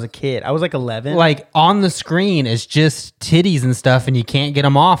me when I was a kid. I was like 11. like on the screen is just titties and stuff, and you can't get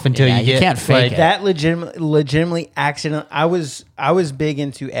them off until Yeah, you you get can't fake like, it. that legitimately accident. I was big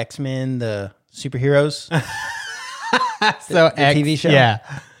into X-Men, the superheroes. So the TV show? Yeah.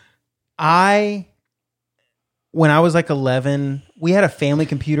 When I was like 11, we had a family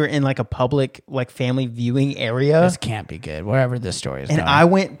computer in like a public like family viewing area. This can't be good. Wherever this story is And going. I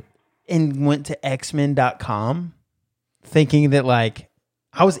went to xmen.com thinking that like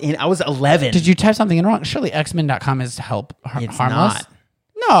I was 11. Did you type something in wrong? Surely xmen.com is It's harmless. not.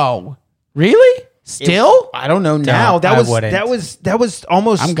 No. Really? Still? I don't know now. I wouldn't. That was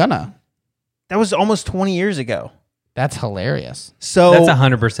almost I'm gonna. that was almost 20 years ago. That's hilarious. So That's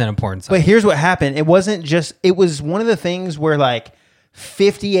 100% a porn site. But here's what happened. It was one of the things where like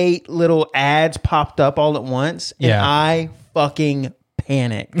 58 little ads popped up all at once and Yeah. I fucking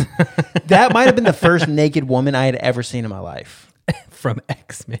panicked. That might have been the first naked woman I had ever seen in my life. From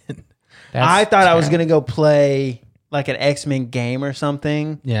X-Men. I thought I was going to go play like an X-Men game or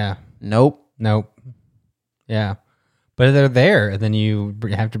something. Yeah. Nope. Nope. Yeah. But they're there, and then you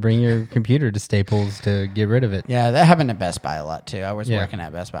have to bring your computer to Staples to get rid of it. Yeah, that happened at Best Buy a lot too. I was Yeah. working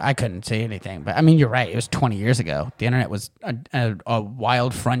at Best Buy. I couldn't see anything, but I mean, you're right. It was 20 years ago. The internet was a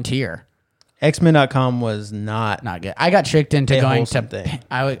wild frontier. Xmen.com was not. Not good. I got tricked into A going wholesome to. thing.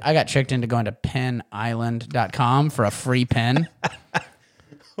 I got tricked into going to PenIsland.com for a free pen.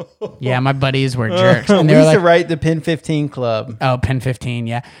 Yeah, my buddies were jerks, and We they were used to like, write the Pen 15 Club. "Oh, Pen 15."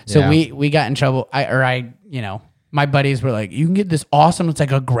 Yeah. So Yeah. we got in trouble. My buddies were like, "You can get this awesome. It's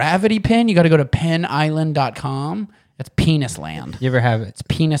like a gravity pen. You got to go to PenIsland.com. It's penis land. You ever have it? It's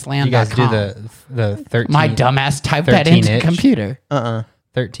penisland.com." You guys do the 13. My dumbadumbass typed that into the 13-inch. computer.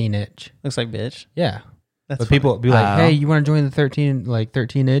 13 inch. Looks like bitch. Yeah. But people be like, Oh. "Hey, you want to join the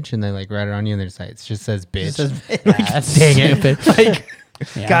 13 inch?" And they like write it on you, and their site it just says "bitch." That's Dang it. stupid. Like,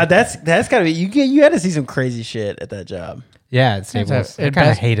 yeah. God, that's gotta be you. Had to see some crazy shit at that job. Yeah, it's Staples. I it kind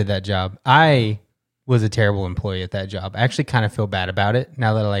of best- hated that job. I was a terrible employee at that job. I actually kind of feel bad about it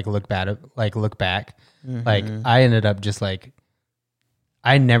now that I look back. Mm-hmm. Like I ended up just like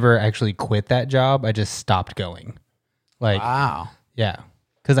I never actually quit that job. I just stopped going. Like Wow. yeah,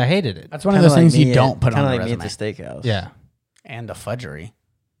 because I hated it. That's one of those things you don't put on Kind the of like me resume. at the steakhouse. Yeah, And the fudgery.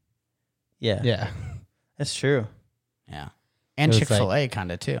 yeah, yeah. That's true. Yeah. And So it's Chick-fil-A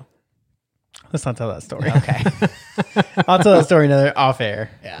kind of too. Let's not tell that story. Okay. I'll tell that story another off air.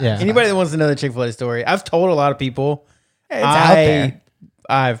 Yeah. Anybody that wants to know the Chick-fil-A story, I've told a lot of people. It's out there.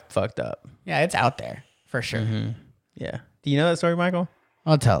 I've fucked up. Yeah, it's out there for sure. Yeah. Do you know that story, Michael?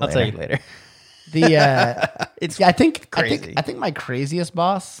 I'll tell. I'll tell you later. The It's yeah, I think crazy. I think my craziest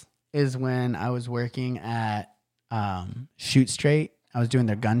boss is when I was working at Shoot Straight. I was doing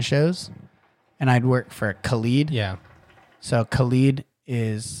their gun shows, and I'd work for Khalid. Yeah. So Khalid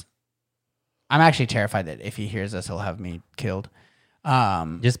is. I'm actually terrified that if he hears this, he'll have me killed.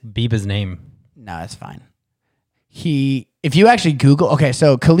 Just beep his name. No, it's fine. If you actually Google, okay,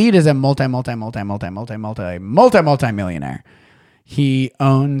 so Khalid is a multi-millionaire. He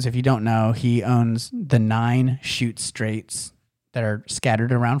owns, if you don't know, he owns the 9 Shoot Straights that are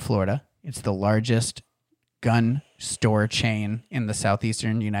scattered around Florida. It's the largest gun store chain in the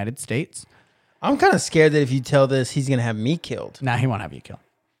southeastern United States. I'm kind of scared that if you tell this, he's gonna have me killed. Now, he won't have you killed.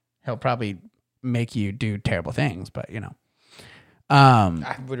 He'll probably make you do terrible things, but you know.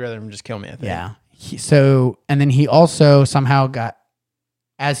 I would rather him just kill me. I think. Yeah. And then he also somehow got,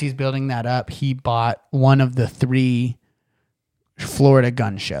 as he's building that up, he bought one of the 3 Florida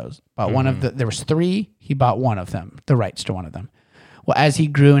gun shows. There was 3. He bought one of them, the rights to one of them. Well, as he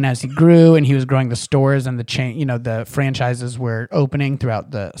grew and he was growing the stores and the chain, the franchises were opening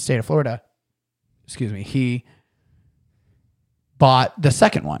throughout the state of Florida. Excuse me. He bought the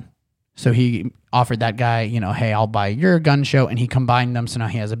second one. So he offered that guy, hey, I'll buy your gun show. And he combined them. So now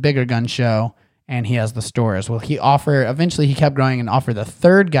he has a bigger gun show and he has the stores. Well, eventually he kept growing and offered the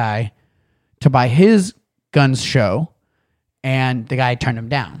third guy to buy his guns show. And the guy turned him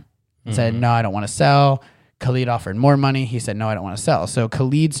down and said, no, I don't want to sell. Khalid offered more money. He said, no, I don't want to sell. So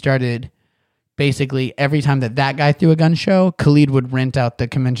Khalid started basically every time that guy threw a gun show, Khalid would rent out the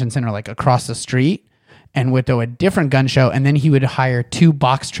convention center like across the street and would throw a different gun show. And then he would hire 2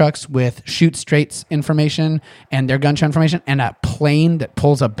 box trucks with Shoot Straight's information and their gun show information and a plane that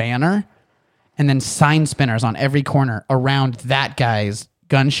pulls a banner and then sign spinners on every corner around that guy's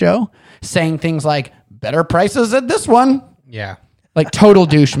gun show saying things like, better prices at this one. Yeah. Like total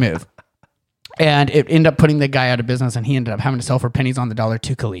douche move. And it ended up putting the guy out of business and he ended up having to sell for pennies on the dollar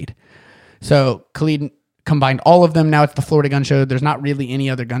to Khalid. So Khalid combined all of them. Now it's the Florida Gun Show. There's not really any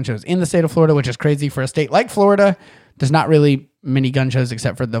other gun shows in the state of Florida, which is crazy for a state like Florida. There's not really many gun shows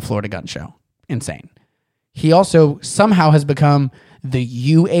except for the Florida Gun Show. Insane. He also somehow has become the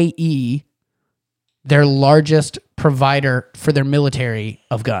UAE, their largest provider for their military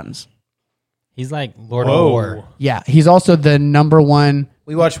of guns. He's like Lord of War. Yeah. He's also the number one.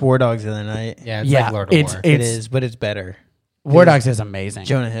 We watched War Dogs the other night. Yeah, it's like Lord of War. It is, but it's better. War Dogs is amazing.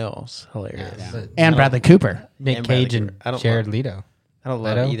 Jonah Hill's hilarious. But And Bradley Cooper. Nick and Cage Bradley and Cooper. I don't Jared Leto. I don't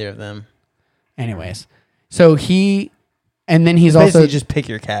love Leto? either of them. Anyways. So he's Basically, also just pick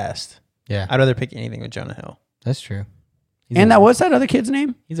your cast. Yeah, I'd rather pick anything with Jonah Hill. that's true. what's that other kid's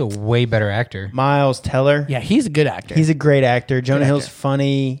name? He's a way better actor. Miles Teller. Yeah, he's a good actor. He's a great actor. Jonah Hill's actor.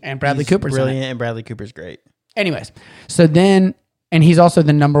 funny. And Bradley He's Cooper's in it. brilliant, and Bradley Cooper's great. Anyways, so then, and he's also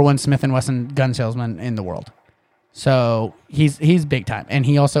the number one Smith & Wesson gun salesman in the world. So he's big time. And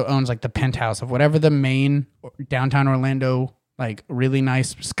he also owns like the penthouse of whatever the main downtown Orlando, like really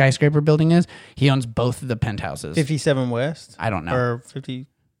nice skyscraper building is. He owns both of the penthouses. 57 West? I don't know. Or 50.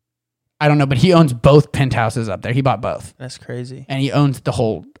 I don't know, but he owns both penthouses up there. He bought both. That's crazy. And he owns the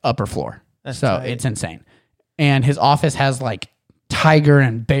whole upper floor. That's so tight. it's insane. And his office has like tiger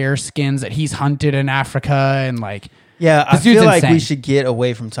and bear skins that he's hunted in Africa and like Yeah, I This dude's feel like we insane. should get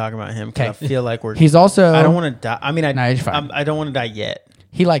away from talking about him because Okay. I feel like we're. he's also I don't want to die. I mean, No, he's fine. I don't want to die yet.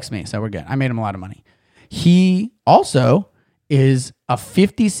 he likes me, so we're good. I made him a lot of money. He also is a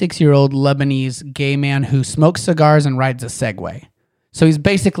 56-year-old Lebanese gay man who smokes cigars and rides a Segway. So he's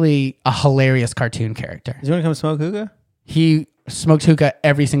basically a hilarious cartoon character. Does you want to come smoke hookah? He smokes hookah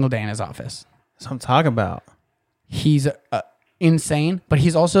every single day in his office. That's what I'm talking about. He's insane, but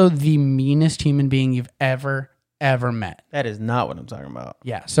he's also the meanest human being you've ever ever met. That is not what I'm talking about.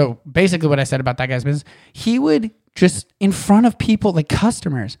 Yeah. So basically, what I said about that guy's business, he would just in front of people, like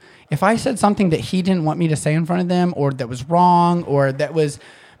customers, if I said something that he didn't want me to say in front of them, or that was wrong, or that was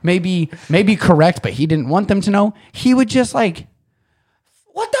maybe correct, but he didn't want them to know, he would just like,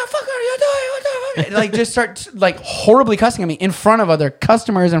 what the fuck are you doing? What the fuck? Like just start like horribly cussing at me in front of other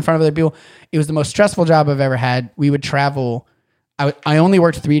customers, in front of other people. It was the most stressful job I've ever had. We would travel. I only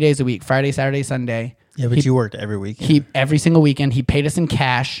worked 3 days a week, Friday, Saturday, Sunday. Yeah, but you worked every weekend. Every single weekend. He paid us in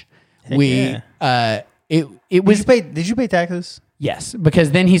cash. Heck yeah. It was Did you pay taxes? yes,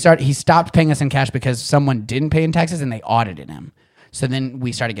 because then he stopped paying us in cash because someone didn't pay in taxes and they audited him. So then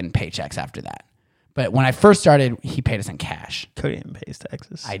we started getting paychecks after that. But when I first started, he paid us in cash. Cody didn't pay his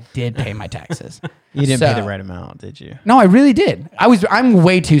taxes. I did pay my taxes. You didn't pay So- the right amount, did you? No, I really did. I'm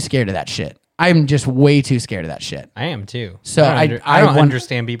way too scared of that shit. I'm just way too scared of that shit. I am too. So I don't I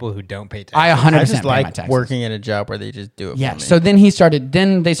understand people who don't pay taxes. I 100% I just pay my like taxes. working at a job where they just do it Yeah. for me. So then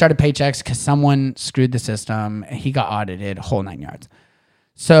they started paychecks because someone screwed the system. He got audited, whole 9 yards.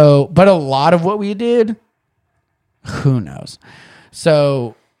 So, but a lot of what we did, who knows?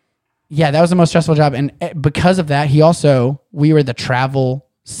 So, yeah, that was the most stressful job. And because of that, we were the travel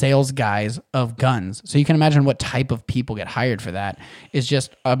sales guys of guns. So you can imagine what type of people get hired for that. Is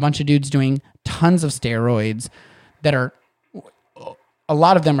just a bunch of dudes doing tons of steroids that are, a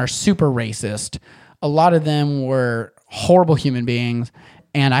lot of them are super racist. A lot of them were horrible human beings.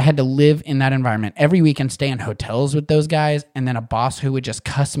 And I had to live in that environment every week and stay in hotels with those guys. And then a boss who would just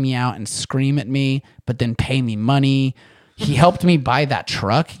cuss me out and scream at me, but then pay me money. He helped me buy that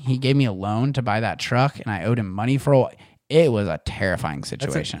truck. He gave me a loan to buy that truck, and I owed him money for a while. It was a terrifying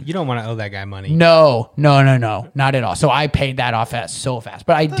situation. You don't want to owe that guy money. No, not at all. So I paid that off so fast,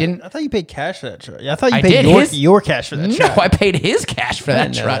 but I didn't. I thought you paid cash for that truck. I thought you I paid did. your cash for that No, truck. I paid his cash for I that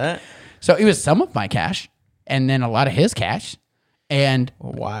didn't know truck. that. So it was some of my cash, and then a lot of his cash. And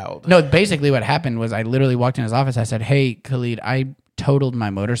Wild. no, basically what happened was I literally walked in his office. I said, "Hey, Khalid, I totaled my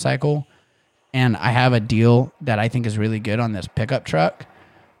motorcycle, and I have a deal that I think is really good on this pickup truck.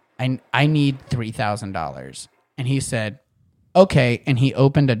 I need $3,000." And he said, "Okay." And he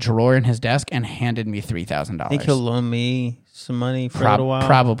opened a drawer in his desk and handed me $3,000. Think he'll loan me some money for a little while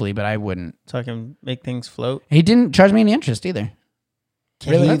Probably, but I wouldn't. so I can make things float? He didn't charge me any interest either.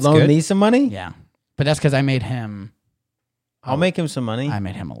 Can Really? he That's loan good. me some money? Yeah, but that's because I made him. I'll make him some money. I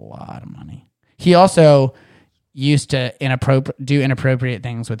made him a lot of money. He also used to do inappropriate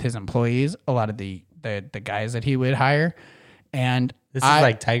things with his employees. A lot of the guys that he would hire, and This is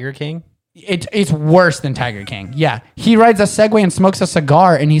like Tiger King. it's worse than Tiger King. Yeah, he rides a Segway and smokes a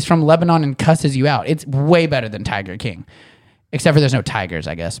cigar, and he's from Lebanon and cusses you out. It's way better than Tiger King, except for there's no tigers,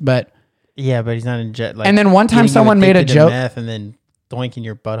 I guess. But yeah, but he's not in jet. Like, and then one time getting you someone made a addicted to joke. meth and then doinking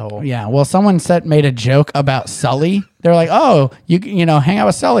your butthole. Yeah, well, someone made a joke about Sully. They're like, "Oh, you know, hang out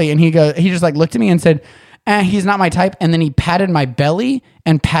with Sully," and he just like looked at me and said, "He's not my type." And then he patted my belly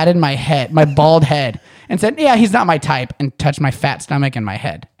and patted my head, my bald head, and said, "Yeah, he's not my type," and touched my fat stomach and my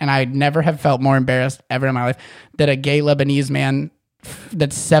head. And I never have felt more embarrassed ever in my life that a gay Lebanese man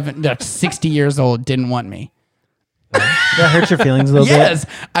that's 60 years old didn't want me. Does that hurt your feelings a little bit? Yes,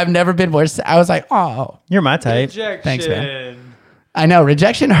 I've never been more. I was like, "Oh, You're my type. Thanks, man." I know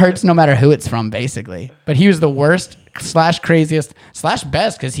rejection hurts no matter who it's from, basically. But he was the worst / craziest /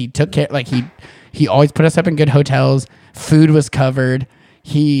 best because he took care. Like he always put us up in good hotels. Food was covered.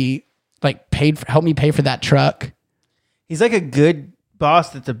 He like helped me pay for that truck. He's like a good boss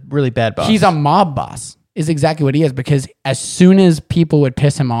that's a really bad boss. He's a mob boss. Is exactly what he is because as soon as people would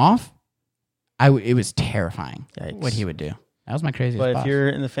piss him off, it was terrifying Yikes. what he would do. That was my craziest But boss. if you're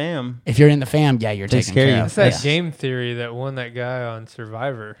in the fam, If you're in the fam, yeah, you're Takes taken care of care you. of. It's that Yeah. game theory that won that guy on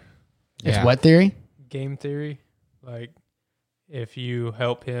Survivor. It's Yeah. what theory? Game theory, like if you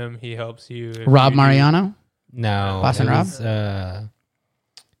help him, he helps you. If Rob you do- Mariano? No, Boston it Rob? was,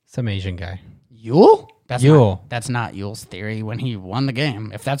 some Asian guy. Yule? That's Yule. That's not Yule's theory when he won the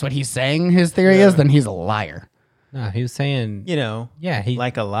game. If that's what he's saying his theory is, then he's a liar. No, he was saying, you know, yeah, he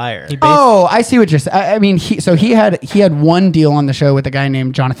like a liar. he Oh, I see what you're saying. I mean, he had one deal on the show with a guy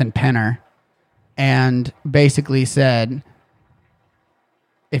named Jonathan Penner, and basically said,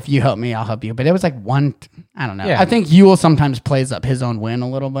 "If you help me, I'll help you." But it was like one. I don't know. Yeah. I think Yule sometimes plays up his own win a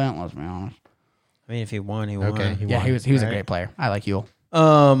little bit. Let's be honest. I mean, if he won, he won. Okay, he Yeah, won. he was a Right. great player. I like Yule.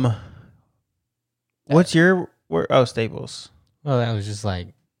 What's your Staples? Well, that was just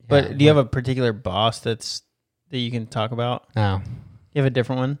like. But do you have a particular boss that you can talk about? No. You have a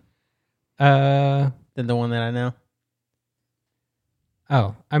different one than the one that I know.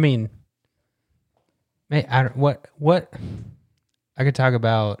 Oh, I mean, what I could talk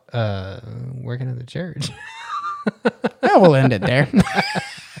about working at the church. Yeah, we'll end it there.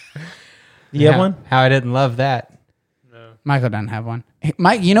 You have one? How I didn't love that. No. Michael doesn't have one. Hey,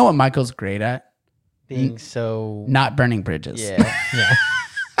 Mike, you know what Michael's great at? Being so. Not burning bridges. Yeah. Yeah.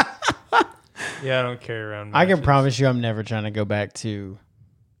 Yeah, I don't carry around. I can matches. promise you I'm never trying to go back to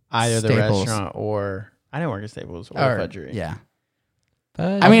either the Staples. restaurant or. I didn't work at Staples or Or- Fudgery. Yeah.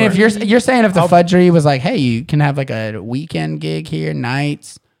 But I mean, if you're saying if the I'll- Fudgery was like, hey, you can have like a weekend gig here,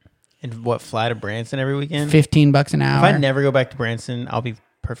 nights, And what, fly to Branson every weekend? $15 an hour. If I never go back to Branson, I'll be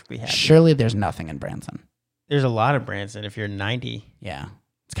perfectly happy. Surely there's nothing in Branson. There's a lot of Branson if you're 90. Yeah.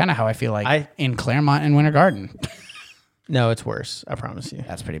 It's kind of how I feel like I- in Claremont and Winter Garden. No, it's worse. I promise you.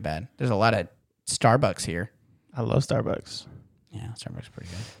 That's pretty bad. There's a lot of Starbucks here. I love Starbucks. Yeah, Starbucks is pretty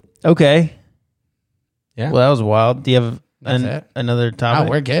good. Okay. Yeah. Well, that was wild. Do you have That's it. another Oh, topic?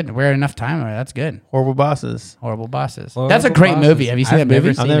 we're good. We're at enough time. That's good. Horrible Bosses. Horrible Bosses. Horrible That's a great Bosses. movie. Have you seen I've that movie?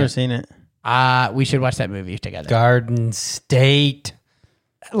 never I've Seen never it. seen it. We should watch that movie together. Garden State.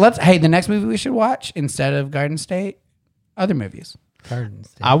 Hey, the next movie we should watch instead of Garden State, other movies. Garden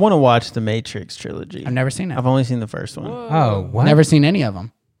State. I want to watch the Matrix trilogy. I've never seen it. I've only seen the first one. Oh, what? Never seen any of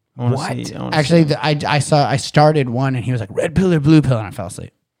them. I wanna What? see- I wanna Actually, see. I started one and he was like red pill or blue pill and I fell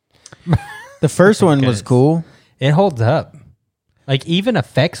asleep. The first one was Goodness. cool. It holds up. Like even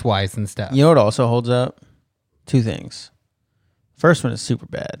effects wise and stuff. You know what also holds up? Two things. First one is super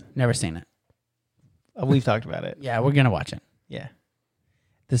bad. Never seen it. We've talked about it. Yeah, we're gonna watch it. Yeah.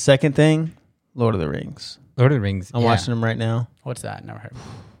 The second thing, Lord of the Rings. Lord of the Rings. I'm yeah, watching them right now. What's that? Never heard.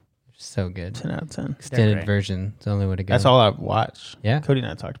 So good. 10 out of 10. Extended great. version. It's the only way to go. That's all I've watched. Yeah. Cody and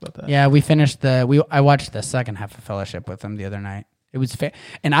I talked about that. Yeah, we finished I watched the second half of Fellowship with him the other night. It was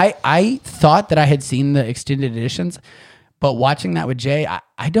and I thought that I had seen the extended editions, but watching that with Jay,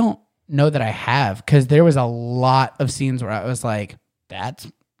 I don't know that I have because there was a lot of scenes where I was like, "That's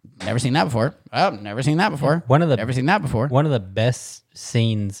never seen that before. Oh, never seen that before. Never seen that before." One of the best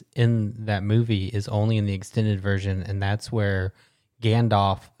scenes in that movie is only in the extended version, and that's where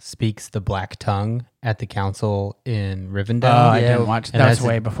Gandalf speaks the Black Tongue at the council in Rivendell. I didn't watch. And That was that's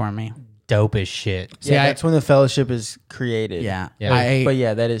way before me. dope as shit. See, Yeah, I- that's when the Fellowship is created. Yeah, Yeah. But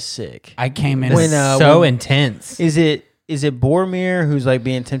yeah, that is sick. I came in. When, So when- intense. Is it Boromir who's like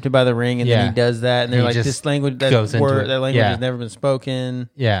being tempted by the ring and then Yeah. he does that and they're He like just this language that goes into word it. that language Yeah. has never been spoken.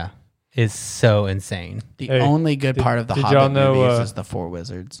 Yeah. It's so insane. the Hey, only good part of the did Hobbit y'all know, movies is the Four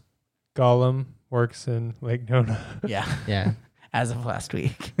Wizards. Gollum works in Lake Nona. Yeah. Yeah. As of last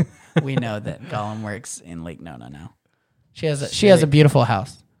week, we know that Gollum works in Lake Nona now. She has a beautiful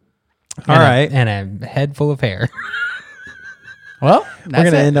house. All right. And a head full of hair. Well, We're that's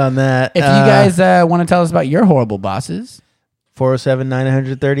going to it. end on that. If you guys want to tell us about your horrible bosses,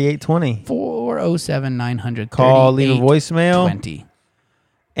 407-900-3820. 407-900 Call, leave a voicemail, 20.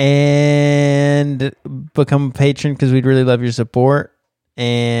 and become a patron because we'd really love your support.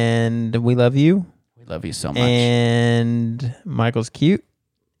 And we love you. We love you so much. And Michael's cute.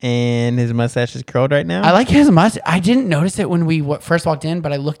 And his mustache is curled right now. I like his mustache. I didn't notice it when we first walked in,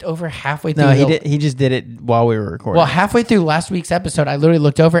 but I looked over halfway through. No, he did. He just did it while we were recording. Well, halfway through last week's episode, I literally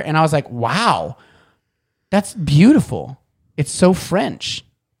looked over and I was like, wow, that's beautiful. It's so French.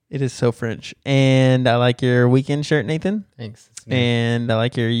 It is so French. And I like your weekend shirt, Nathan. Thanks. It's new. And I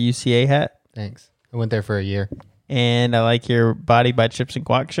like your UCA hat. Thanks. I went there for a year. And I like your Body by Chips and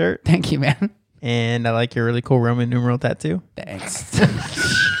Guac shirt. Thank you, man. And I like your really cool Roman numeral tattoo. Thanks.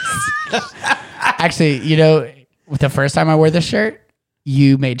 Actually, the first time I wore this shirt,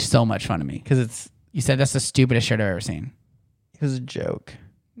 you made so much fun of me. Because You said that's the stupidest shirt I've ever seen. it was a joke.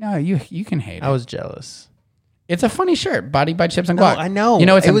 No, you can hate it. I was jealous. It's a funny shirt, Body by Chips and No, Guac. I know. You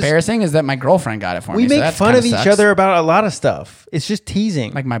know what's It was- embarrassing is that my girlfriend got it for We me. so make that's fun kinda of each sucks. other about a lot of stuff. It's just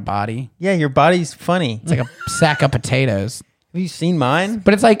teasing. Like my body. yeah, your body's funny. It's like a sack of potatoes. Have you seen mine?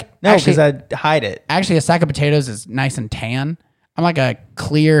 But it's like No, actually, because I hide it. actually a sack of potatoes is nice and tan. I'm like a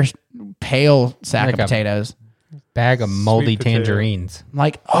clear, pale sack Like of a- potatoes. Bag of moldy potato. tangerines. I'm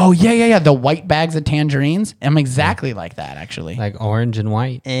like, oh yeah. The white bags of tangerines. I'm exactly like that actually. Like orange and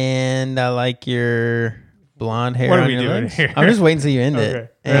white. And I like your blonde hair What are on we your doing legs. here? I'm just waiting until you end it. Okay.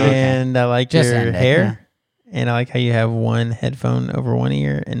 And I like Just your end it, hair. And I like how you have one headphone over one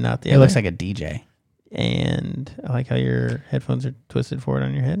ear and not the It other. looks like a DJ. And I like how your headphones are twisted forward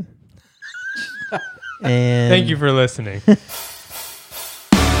on your head. And Thank you for listening.